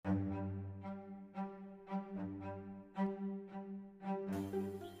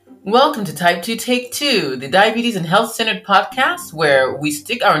Welcome to Type 2 Take 2, the diabetes and health centered podcast where we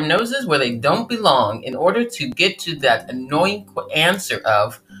stick our noses where they don't belong in order to get to that annoying answer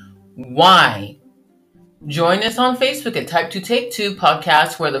of why. Join us on Facebook at Type 2 Take 2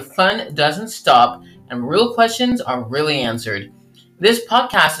 podcast where the fun doesn't stop and real questions are really answered. This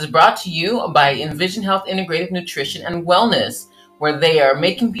podcast is brought to you by Envision Health Integrative Nutrition and Wellness, where they are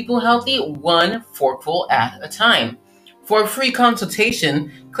making people healthy one forkful at a time. For a free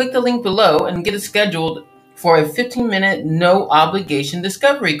consultation, click the link below and get it scheduled for a 15-minute no obligation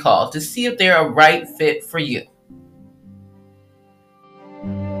discovery call to see if they're a right fit for you.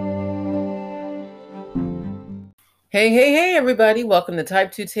 Hey, everybody. Welcome to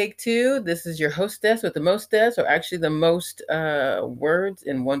Type 2 Take 2. This is your hostess with the mostess, or actually the most words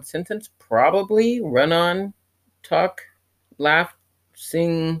in one sentence, probably. Run on, talk, laugh,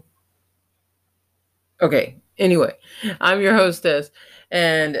 sing. Okay, anyway, I'm your hostess,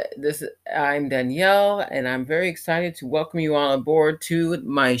 and I'm Danielle, and I'm very excited to welcome you all aboard to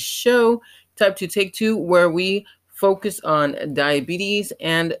my show, Type 2 Take 2, where we focus on diabetes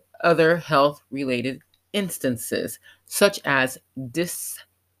and other health-related instances, such as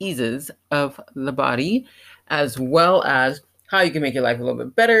diseases of the body, as well as how you can make your life a little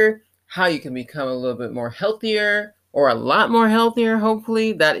bit better, how you can become a little bit more healthier, or a lot more healthier,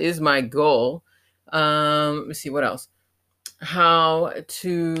 hopefully. That is my goal. Let me see what else. How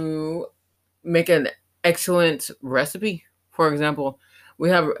to make an excellent recipe. For example, we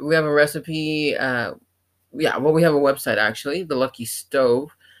have a recipe. We have a website actually,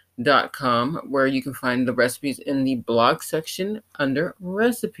 theluckystove.com, where you can find the recipes in the blog section under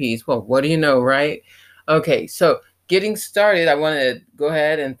recipes. Well, what do you know, right? Okay, so getting started, I want to go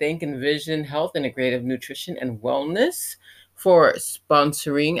ahead and thank Envision Health Integrative Nutrition and Wellness for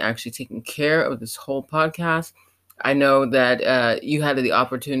sponsoring, actually taking care of this whole podcast. I know that you had the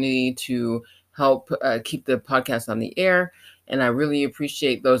opportunity to help keep the podcast on the air, and I really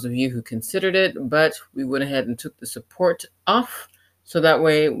appreciate those of you who considered it, but we went ahead and took the support off, so that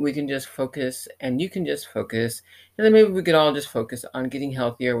way we can just focus, and you can just focus, and then maybe we could all just focus on getting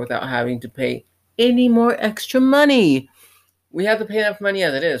healthier without having to pay any more extra money. We have to pay enough money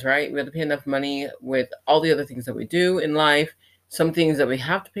as it is, right? We have to pay enough money with all the other things that we do in life. Some things that we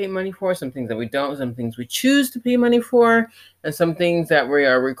have to pay money for, some things that we don't, some things we choose to pay money for, and some things that we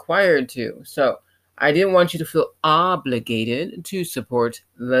are required to. So I didn't want you to feel obligated to support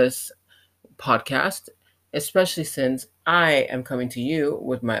this podcast, especially since I am coming to you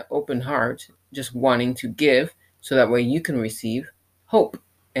with my open heart, just wanting to give so that way you can receive hope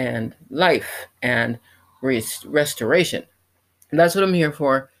and life and restoration. And that's what I'm here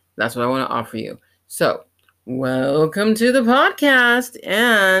for. That's what I want to offer you. So, welcome to the podcast,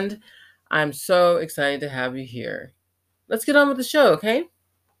 and I'm so excited to have you here. Let's get on with the show, okay?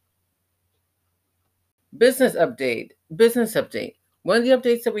 Business update. One of the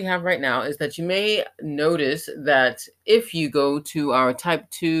updates that we have right now is that you may notice that if you go to our type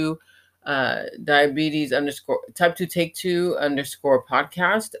 2 diabetes underscore type 2 take 2 underscore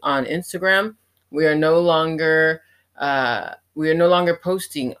podcast on Instagram, we are no longer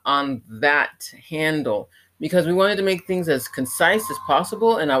posting on that handle because we wanted to make things as concise as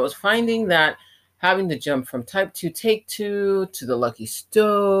possible. And I was finding that having to jump from type 2 take 2 to the Lucky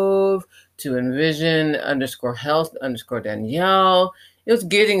Stove to Envision underscore health underscore Danielle, it was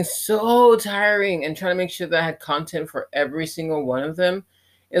getting so tiring, and trying to make sure that I had content for every single one of them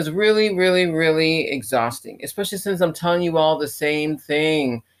is really, really, really exhausting, especially since I'm telling you all the same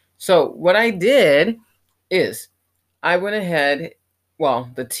thing. So what I did is I went ahead, well,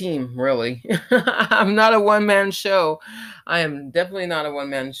 the team really. I'm not a one-man show. I am definitely not a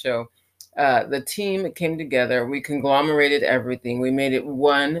one-man show. The team came together. We conglomerated everything. We made it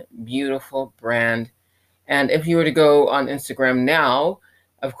one beautiful brand. And if you were to go on Instagram now,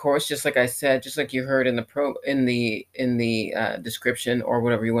 of course, just like I said, just like you heard in the description or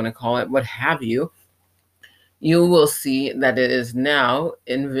whatever you want to call it, what have you, you will see that it is now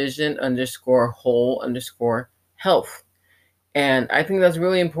Envision underscore whole underscore health. And I think that's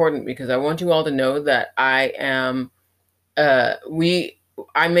really important because I want you all to know that I am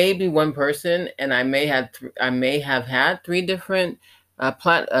I may be one person, and I may have had three different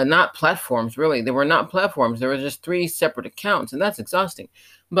not platforms. Really, they were not platforms. There were just three separate accounts, and that's exhausting.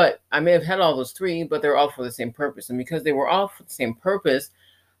 But I may have had all those three, but they're all for the same purpose. And because they were all for the same purpose,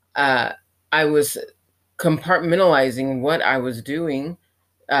 I was compartmentalizing what I was doing.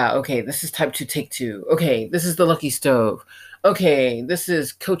 Okay, this is type 2 take 2. Okay, this is the Lucky Stove. Okay, this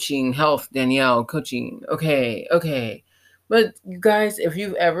is coaching health Danielle coaching. Okay. But you guys, if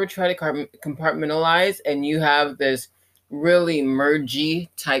you've ever tried to compartmentalize and you have this really mergy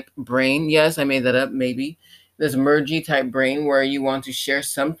type brain. Yes, I made that up, maybe. This mergy type brain where you want to share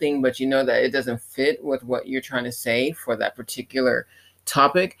something, but you know that it doesn't fit with what you're trying to say for that particular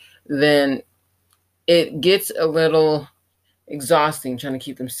topic, then it gets a little exhausting trying to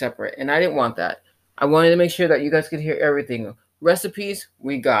keep them separate. And I didn't want that. I wanted to make sure that you guys could hear everything. Recipes,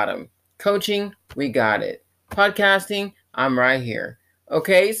 we got them. Coaching, we got it. Podcasting, I'm right here.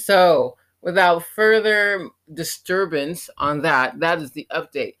 Okay, so without further disturbance on that, that is the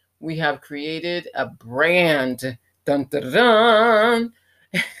update. We have created a brand. Dun, dun, dun.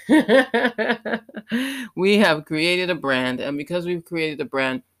 We have created a brand, and because we've created a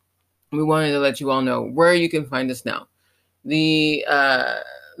brand, we wanted to let you all know where you can find us now. The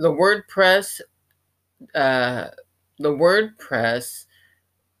WordPress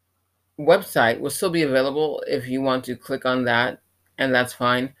website will still be available if you want to click on that, and that's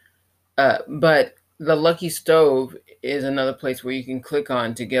fine. But the Lucky Stove is another place where you can click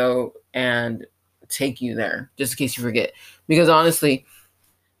on to go and take you there, just in case you forget. Because honestly,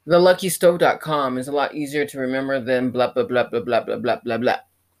 theluckystove.com is a lot easier to remember than blah blah blah blah blah blah blah blah blah.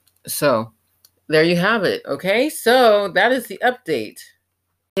 So there you have it. Okay, so that is the update.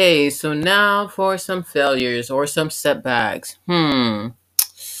 Okay, so now for some failures or some setbacks. Let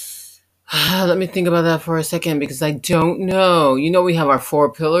me think about that for a second because I don't know. You know, we have our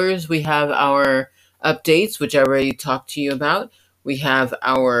 4 pillars. We have our updates, which I already talked to you about. We have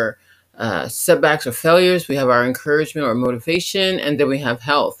our setbacks or failures. We have our encouragement or motivation. And then we have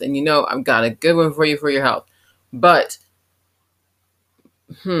health. And you know, I've got a good one for you for your health. But,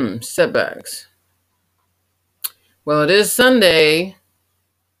 setbacks. Well, it is Sunday.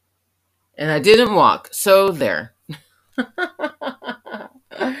 And I didn't walk. So there.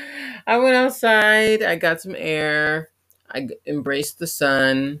 I went outside, I got some air, I embraced the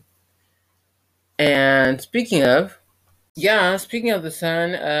sun. And speaking of the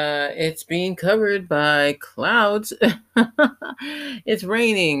sun, it's being covered by clouds. It's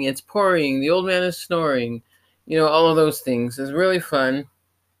raining, it's pouring, the old man is snoring. You know, all of those things. It's really fun.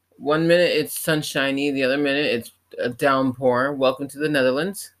 One minute it's sunshiny, the other minute it's a downpour. Welcome to the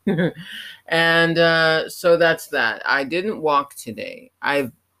Netherlands. And so that's that. I didn't walk today.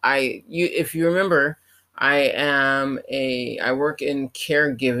 If you remember, I work in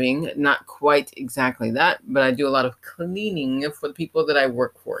caregiving, not quite exactly that, but I do a lot of cleaning for the people that I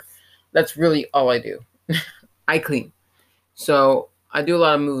work for. That's really all I do. I clean. So I do a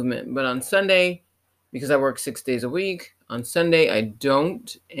lot of movement, but on Sunday, because I work 6 days a week, on Sunday I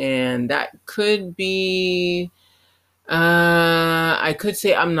don't, and that could be, I could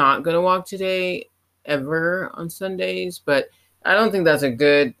say I'm not going to walk today ever on Sundays, but I don't think that's a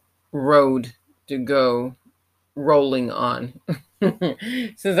good road to go rolling on.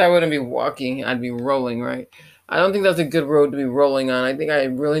 Since I wouldn't be walking, I'd be rolling, right? I don't think that's a good road to be rolling on. I think I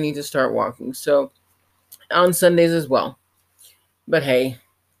really need to start walking. So on Sundays as well. But hey,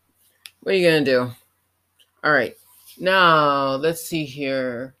 what are you going to do? All right. Now, let's see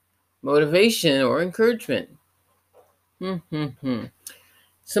here. Motivation or encouragement. Some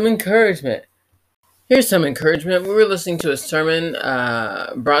encouragement. Here's some encouragement. We were listening to a sermon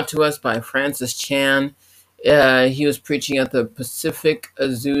brought to us by Francis Chan. He was preaching at the Pacific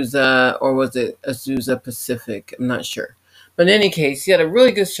Azusa, or was it Azusa Pacific? I'm not sure. But in any case, he had a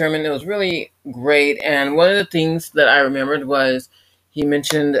really good sermon. It was really great. And one of the things that I remembered was he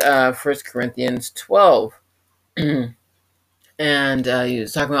mentioned 1 Corinthians 12. And he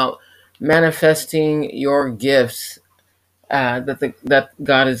was talking about manifesting your gifts that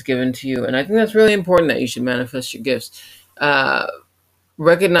God has given to you. And I think that's really important that you should manifest your gifts.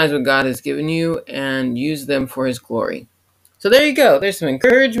 Recognize what God has given you and use them for his glory. So there you go. There's some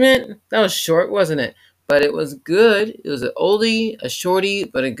encouragement. That was short, wasn't it? But it was good. It was an oldie, a shorty,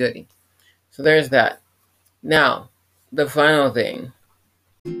 but a goodie. So there's that. Now, the final thing.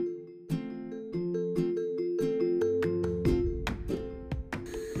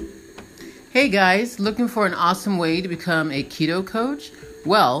 Hey guys, looking for an awesome way to become a keto coach?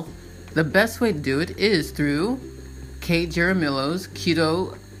 Well, the best way to do it is through Kate Jaramillo's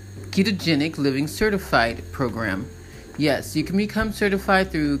Ketogenic Living Certified program. Yes, you can become certified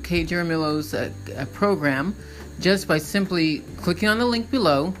through Kate Jaramillo's program just by simply clicking on the link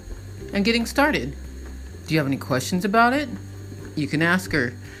below and getting started. Do you have any questions about it? You can ask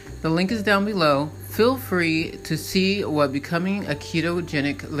her. The link is down below. Feel free to see what becoming a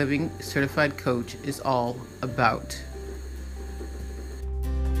ketogenic living certified coach is all about.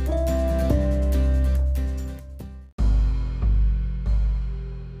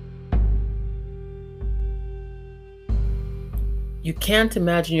 You can't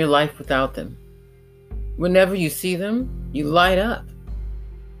imagine your life without them. Whenever you see them, You light up.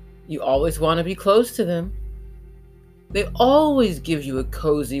 You always want to be close to them. They always give you a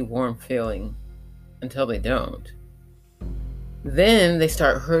cozy, warm feeling until they don't. Then they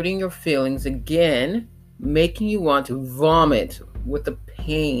start hurting your feelings again, making you want to vomit with the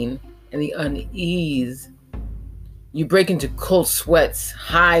pain and the unease. You break into cold sweats,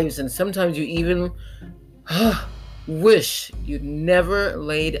 hives, and sometimes you even wish you'd never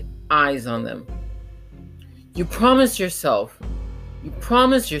laid eyes on them. You promise yourself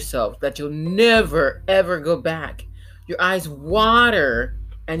that you'll never ever go back. Your eyes water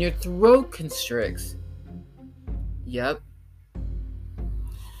and your throat constricts. Yep.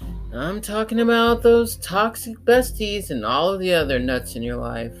 I'm talking about those toxic besties and all of the other nuts in your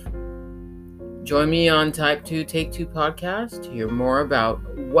life. Join me on Type 2 Take 2 podcast to hear more about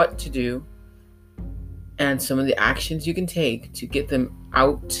what to do and some of the actions you can take to get them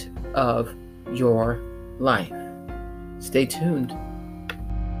out of your life. Stay tuned.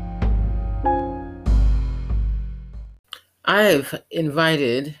 I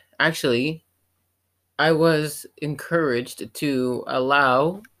was encouraged to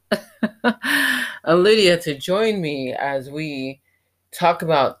allow Lydia to join me as we talk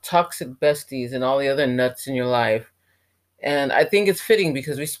about toxic besties and all the other nuts in your life. And I think it's fitting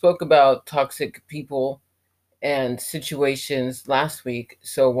because we spoke about toxic people and situations last week.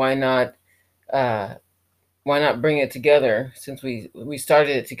 So why not bring it together? Since we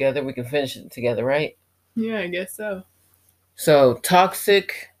started it together, we can finish it together, right? Yeah, I guess so. So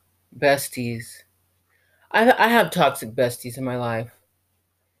toxic besties. I have toxic besties in my life.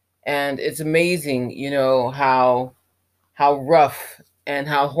 And it's amazing, how rough and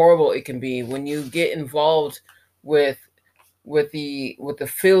how horrible it can be when you get involved with the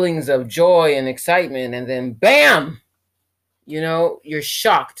feelings of joy and excitement, and then bam, you're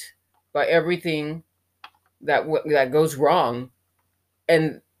shocked by everything that goes wrong,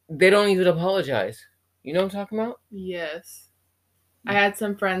 and they don't even apologize. You know what I'm talking about? Yes. I had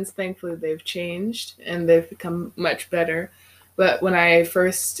some friends, thankfully they've changed and they've become much better. But when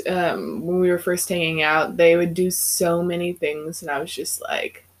when we were first hanging out, they would do so many things, and I was just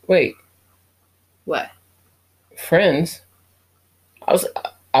like, wait, what? Friends? I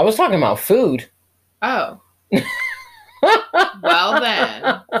was talking about food. Oh. Well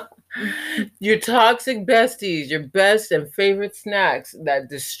then. Your toxic besties, your best and favorite snacks that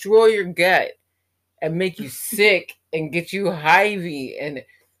destroy your gut and make you sick and get you hivey,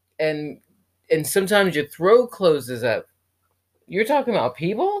 and sometimes your throat closes up. You're talking about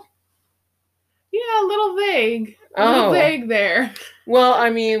people? Yeah, a little vague. A little vague there. Well, I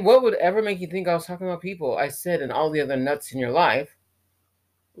mean, what would ever make you think I was talking about people? I said, and all the other nuts in your life.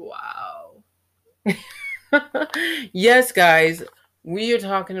 Wow. Yes, guys, we are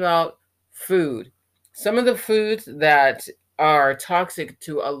talking about food. Some of the foods that are toxic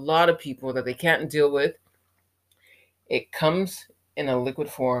to a lot of people that they can't deal with. It comes in a liquid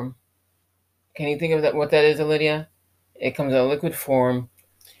form. Can you think of that? What that is, Lydia? It comes in a liquid form,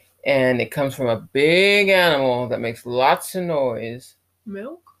 and it comes from a big animal that makes lots of noise.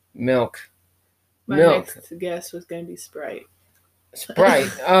 Milk. My next guess was going to be Sprite.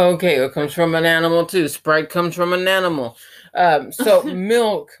 Oh, okay. It comes from an animal too. Sprite comes from an animal. So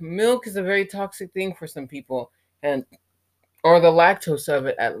milk is a very toxic thing for some people, or the lactose of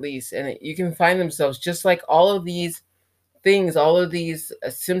it at least. And you can find themselves just like all of these things, all of these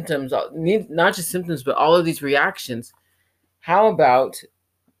symptoms, not just symptoms, but all of these reactions. How about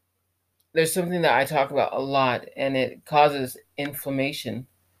there's something that I talk about a lot, and it causes inflammation,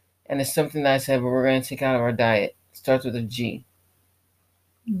 and it's something that I said we're going to take out of our diet. It starts with a G.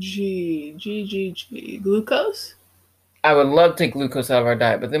 Glucose? I would love to take glucose out of our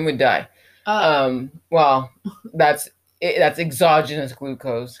diet, but then we'd die. Well, that's exogenous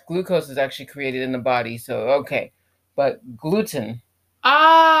glucose. Glucose is actually created in the body, so okay. But gluten.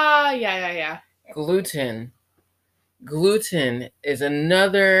 Yeah. Gluten is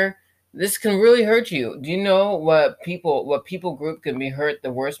another. This can really hurt you. Do you know what people group can be hurt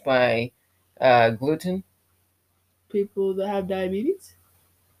the worst by gluten? People that have diabetes?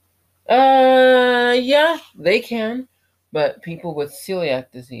 Yeah, they can. But people with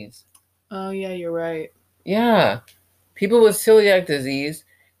celiac disease. Oh, yeah, you're right. Yeah. People with celiac disease,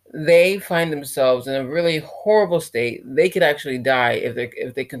 they find themselves in a really horrible state. They could actually die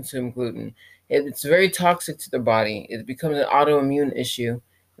if they consume gluten. It's very toxic to their body. It becomes an autoimmune issue.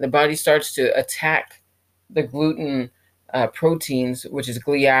 The body starts to attack the gluten proteins, which is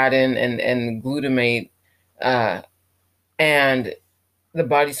gliadin and glutamate, and the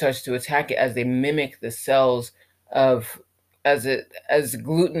body starts to attack it as they mimic the cells of as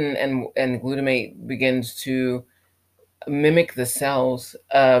gluten and glutamate begins to mimic the cells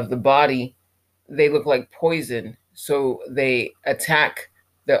of the body, they look like poison. So they attack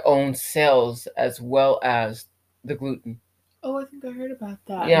their own cells as well as the gluten. Oh, I think I heard about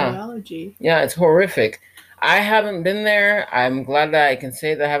that in Yeah. biology. Yeah, it's horrific. I haven't been there. I'm glad that I can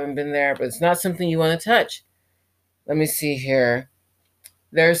say that I haven't been there, but it's not something you want to touch. Let me see here.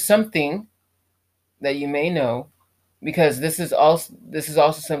 There's something that you may know, because this is also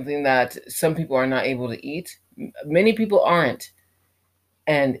something that some people are not able to eat. Many people aren't,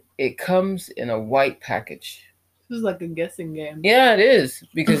 and it comes in a white package. This is like a guessing game. Yeah, it is,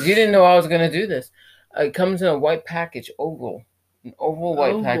 because you didn't know I was going to do this. It comes in a white package, an oval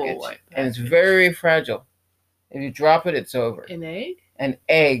white package, and it's very fragile. If you drop it, it's over. An egg? An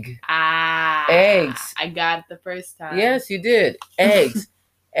egg. Eggs. I got it the first time. Yes, you did. Eggs.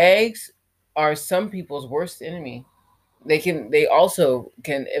 Eggs are some people's worst enemy. They also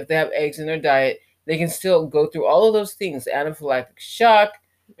can, if they have eggs in their diet, they can still go through all of those things, anaphylactic shock.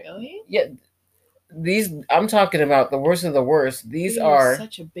 Really? Yeah. I'm talking about the worst of the worst. These are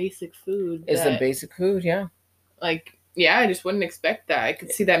such a basic food. It's a basic food, yeah. Like, yeah, I just wouldn't expect that. I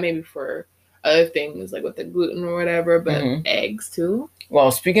could see that maybe for other things, like with the gluten or whatever, but eggs too.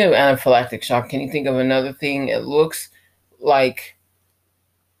 Well, speaking of anaphylactic shock, can you think of another thing? It looks like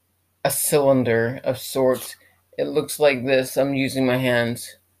a cylinder of sorts. It looks like this. I'm using my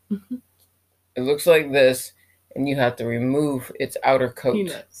hands. It looks like this, and you have to remove its outer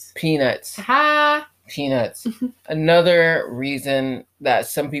coat. Peanuts. Ha! Peanuts. Another reason that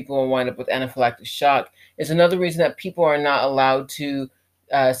some people wind up with anaphylactic shock is another reason that people are not allowed to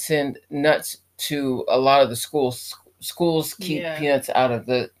send nuts to a lot of the schools. Schools keep peanuts out of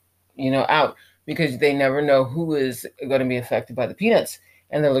out, because they never know who is going to be affected by the peanuts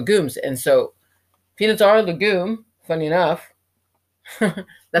and the legumes. And so peanuts are a legume, funny enough.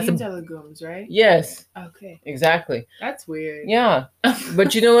 Beans are legumes, right? Yes. Okay. Exactly. That's weird. Yeah.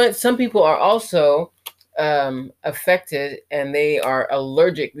 But you know what? Some people are also affected, and they are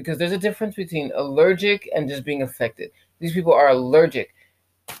allergic, because there's a difference between allergic and just being affected. These people are allergic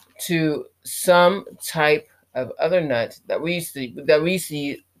to some type of other nut that we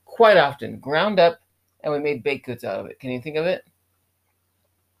see quite often, ground up, and we made baked goods out of it. Can you think of it?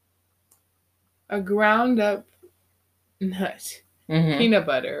 A ground up nut. Mm-hmm. Peanut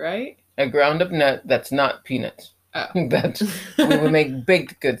butter, right? A ground up nut that's not peanuts. Oh. That we would make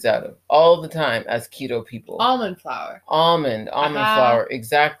baked goods out of all the time as keto people. Almond flour. Almond flour,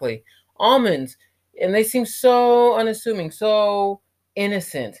 exactly. Almonds, and they seem so unassuming, so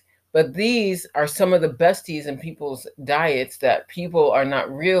innocent. But these are some of the besties in people's diets that people are not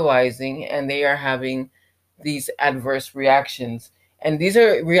realizing, and they are having these adverse reactions. And these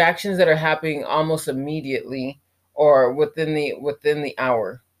are reactions that are happening almost immediately or within the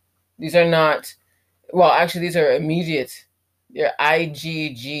hour. These are not, well, actually, these are immediate. They're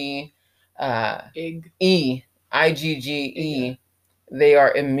IgG IgGE. They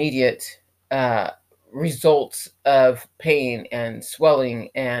are immediate results of pain and swelling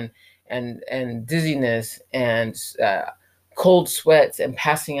and dizziness and cold sweats and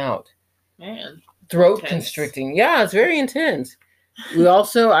passing out. Man. Throat constricting. Yeah, it's very intense.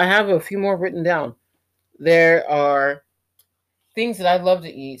 I have a few more written down. There are things that I love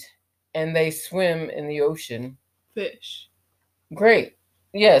to eat, and they swim in the ocean. Fish. Great.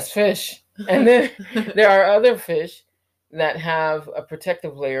 Yes, fish. And then there are other fish that have a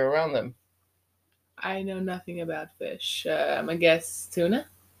protective layer around them. I know nothing about fish. I guess tuna?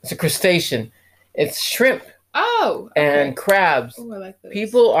 It's a crustacean. It's shrimp. Oh, okay. And crabs. Oh, I like those.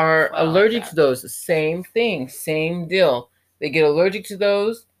 People are allergic to those. Same thing. Same deal. They get allergic to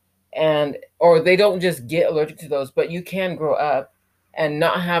those, or they don't just get allergic to those, but you can grow up and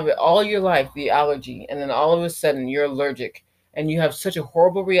not have it all your life, the allergy, and then all of a sudden you're allergic, and you have such a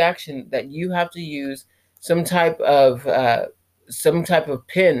horrible reaction that you have to use some type of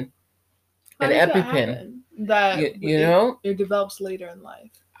pin, an EpiPen. It develops later in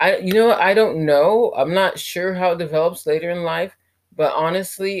life. I don't know. I'm not sure how it develops later in life, but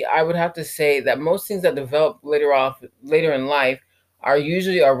honestly, I would have to say that most things that develop later in life are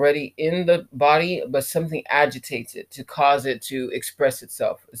usually already in the body, but something agitates it to cause it to express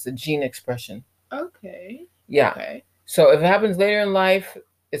itself. It's a gene expression. Okay. Yeah. Okay. So if it happens later in life,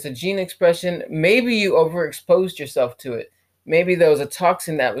 it's a gene expression. Maybe you overexposed yourself to it. Maybe there was a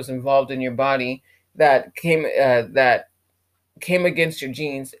toxin that was involved in your body that came against your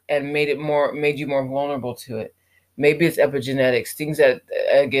genes and made you more vulnerable to it. Maybe it's epigenetics, things that,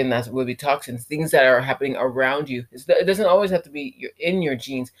 again, that would be toxins, things that are happening around you. It doesn't always have to be in your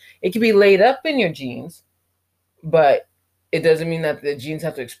genes. It can be laid up in your genes, but It doesn't mean that the genes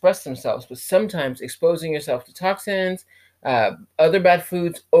have to express themselves, but sometimes exposing yourself to toxins, other bad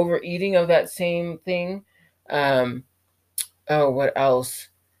foods, overeating of that same thing. Um, oh, what else?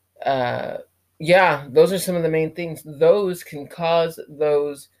 Uh, yeah, those are some of the main things. Those can cause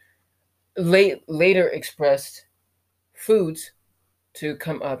those later expressed foods to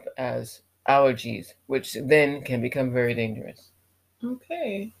come up as allergies, which then can become very dangerous.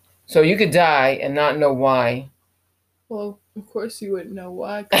 Okay. So you could die and not know why. Well, of course you wouldn't know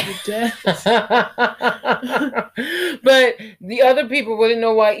why, because you're dead. But the other people wouldn't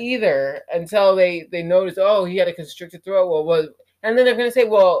know why either until they notice, oh, he had a constricted throat. Well, and then they're going to say,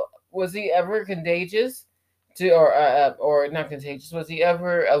 well, was he ever contagious to, or not contagious? Was he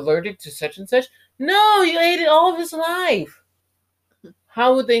ever allergic to such and such? No, he ate it all of his life.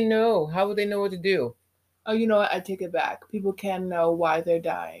 How would they know? How would they know what to do? Oh, you know what? I take it back. People can know why they're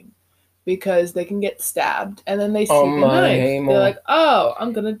dying because they can get stabbed and then they Oh see the my knife. Hamo. They're like, oh,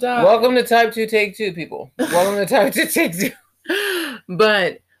 I'm gonna die. Welcome to Type 2 Take 2, people. Welcome to Type 2 Take 2.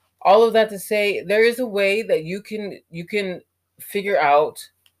 But all of that to say, there is a way that you can figure out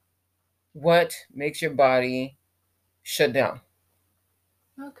what makes your body shut down.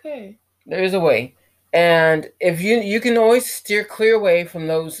 Okay. There is a way. And if you can always steer clear away from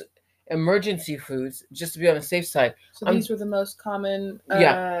those emergency foods just to be on the safe side. So these were the most common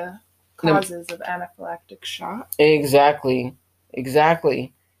causes of anaphylactic shock. Exactly.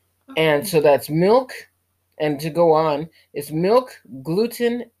 Okay. And so that's milk, and to go on, it's milk,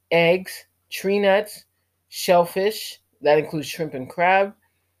 gluten, eggs, tree nuts, shellfish. That includes shrimp and crab.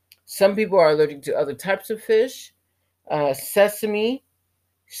 Some people are allergic to other types of fish, sesame,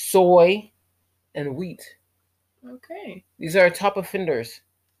 soy, and wheat. Okay. These are top offenders.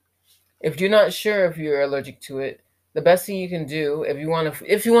 If you're not sure if you're allergic to it, the best thing you can do, if you want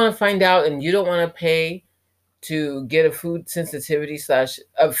to find out and you don't want to pay to get a food sensitivity slash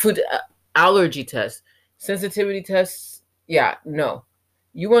a food allergy test, sensitivity tests, yeah, no.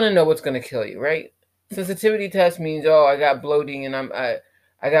 You want to know what's going to kill you, right? Sensitivity test means, oh, I got bloating and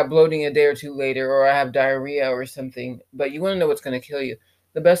I got bloating a day or two later, or I have diarrhea or something. But you want to know what's going to kill you.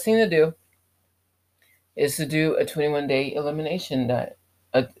 The best thing to do is to do a 21-day elimination diet,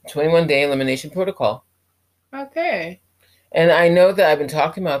 a 21-day elimination protocol. Okay. And I know that I've been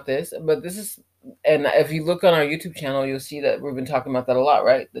talking about this, but this is, and if you look on our YouTube channel, you'll see that we've been talking about that a lot,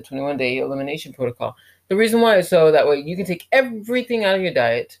 right? The 21-day elimination protocol. The reason why is so that way you can take everything out of your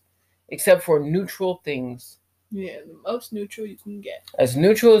diet except for neutral things. Yeah, the most neutral you can get. As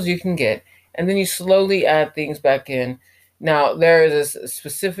neutral as you can get. And then you slowly add things back in. Now, there are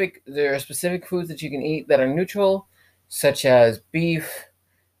specific foods that you can eat that are neutral, such as beef,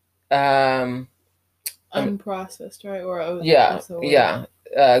 unprocessed, right? Or yeah,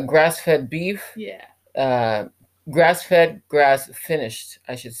 grass-fed beef. Yeah. Grass-fed, grass-finished,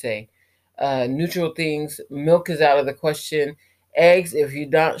 I should say. Neutral things. Milk is out of the question. Eggs, if you're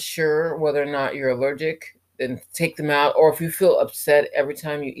not sure whether or not you're allergic, then take them out. Or if you feel upset every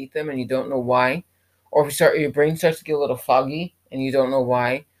time you eat them and you don't know why, or if your brain starts to get a little foggy and you don't know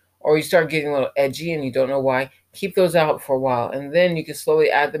why, or you start getting a little edgy and you don't know why, keep those out for a while, and then you can slowly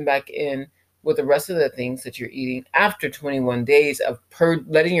add them back in with the rest of the things that you're eating after 21 days of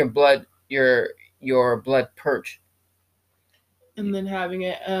letting your blood purge. And then having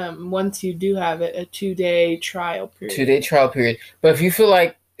it, once you do have it, a 2-day trial period. 2-day trial period. But if you feel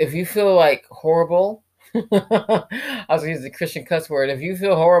like horrible, I was gonna use the Christian cuss word. If you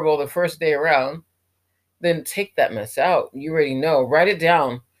feel horrible the first day around, then take that mess out. You already know. Write it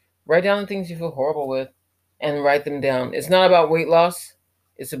down. Write down the things you feel horrible with and write them down. It's not about weight loss.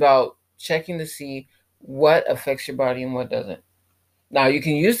 It's about checking to see what affects your body and what doesn't. Now, you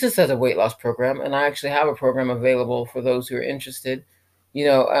can use this as a weight loss program, and I actually have a program available for those who are interested.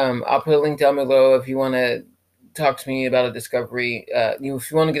 I'll put a link down below if you want to talk to me about a discovery, if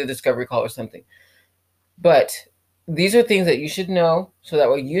you want to get a discovery call or something. But these are things that you should know, so that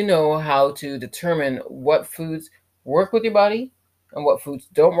way you know how to determine what foods work with your body and what foods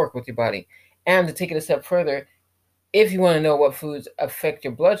don't work with your body. And to take it a step further, if you want to know what foods affect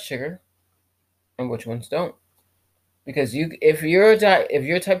your blood sugar and which ones don't. Because if you're a type 2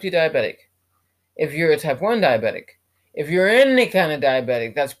 diabetic, if you're a type 1 diabetic, if you're any kind of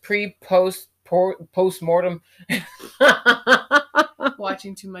diabetic, that's post-mortem.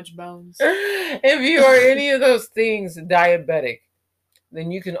 Watching too much Bones. If you are any of those things diabetic,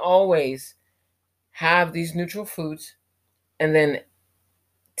 then you can always have these neutral foods and then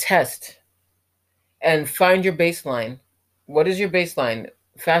test and find your baseline. What is your baseline?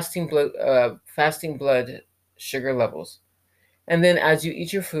 Fasting blood sugar levels. And then as you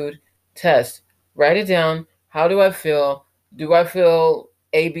eat your food, test, write it down. How do I feel? Do I feel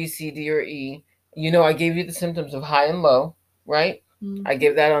A, B, C, D, or E? I gave you the symptoms of high and low, right? Mm-hmm. I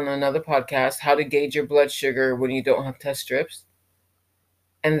gave that on another podcast, how to gauge your blood sugar when you don't have test strips.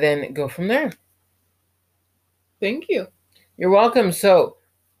 And then go from there. Thank you. You're welcome. So,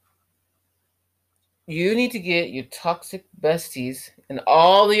 you need to get your toxic besties and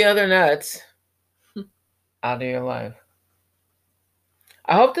all the other nuts out of your life.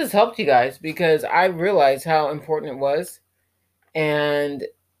 I hope this helped you guys because I realized how important it was. And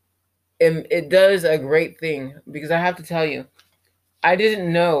it does a great thing because I have to tell you, I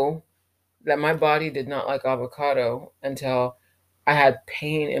didn't know that my body did not like avocado until I had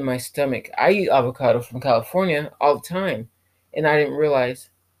pain in my stomach. I eat avocado from California all the time, and I didn't realize.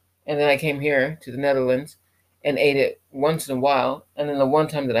 And then I came here to the Netherlands and ate it once in a while. And then the one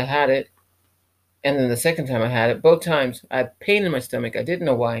time that I had it, and then the second time I had it, both times I had pain in my stomach. I didn't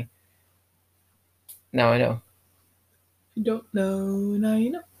know why. Now I know. If you don't know, now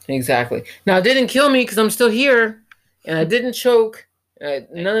you know. Exactly. Now it didn't kill me because I'm still here, and I didn't choke.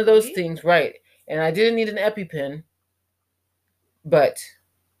 None of those things, right? And I didn't need an EpiPen, but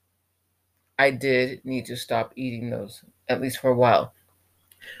I did need to stop eating those, at least for a while.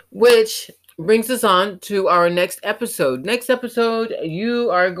 Which brings us on to our next episode. Next episode, you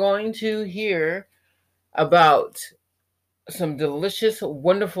are going to hear about some delicious,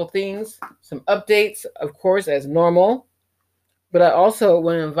 wonderful things, some updates, of course, as normal. But I also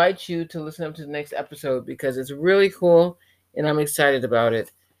want to invite you to listen up to the next episode because it's really cool and I'm excited about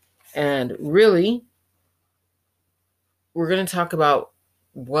it. And really, we're going to talk about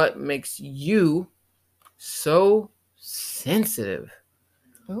what makes you so sensitive.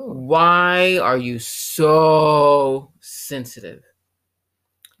 Oh. Why are you so sensitive?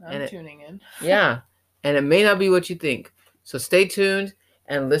 I'm tuning in. Yeah. And it may not be what you think. So stay tuned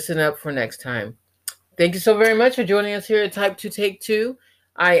and listen up for next time. Thank you so very much for joining us here at Type 2 Take 2.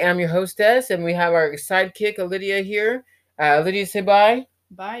 I am your hostess, and we have our sidekick, Lydia, here. Lydia, say bye.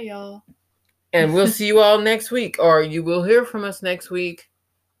 Bye, y'all. And we'll see you all next week, or you will hear from us next week.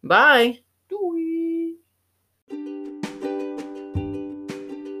 Bye. Doei.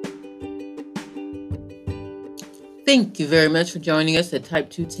 Thank you very much for joining us at Type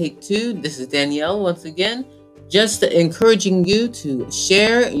 2 Take 2. This is Danielle once again, just encouraging you to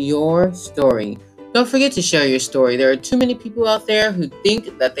share your story. Don't forget to share your story. There are too many people out there who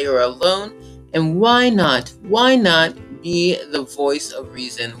think that they are alone, and why not? Why not be the voice of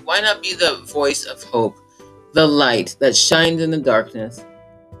reason? Why not be the voice of hope, the light that shines in the darkness?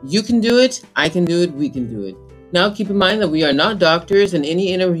 You can do it, I can do it, we can do it. Now keep in mind that we are not doctors, and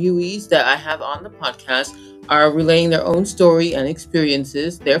any interviewees that I have on the podcast are relaying their own story and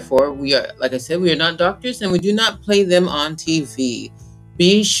experiences. Therefore, we are, like I said, we are not doctors and we do not play them on TV.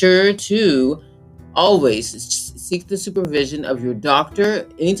 Be sure to always seek the supervision of your doctor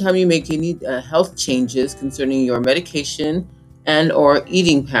anytime you make any health changes concerning your medication and or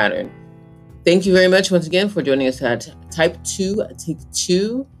eating pattern. Thank you very much once again for joining us at Type 2 Take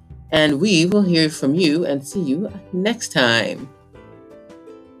 2, and we will hear from you and see you next time.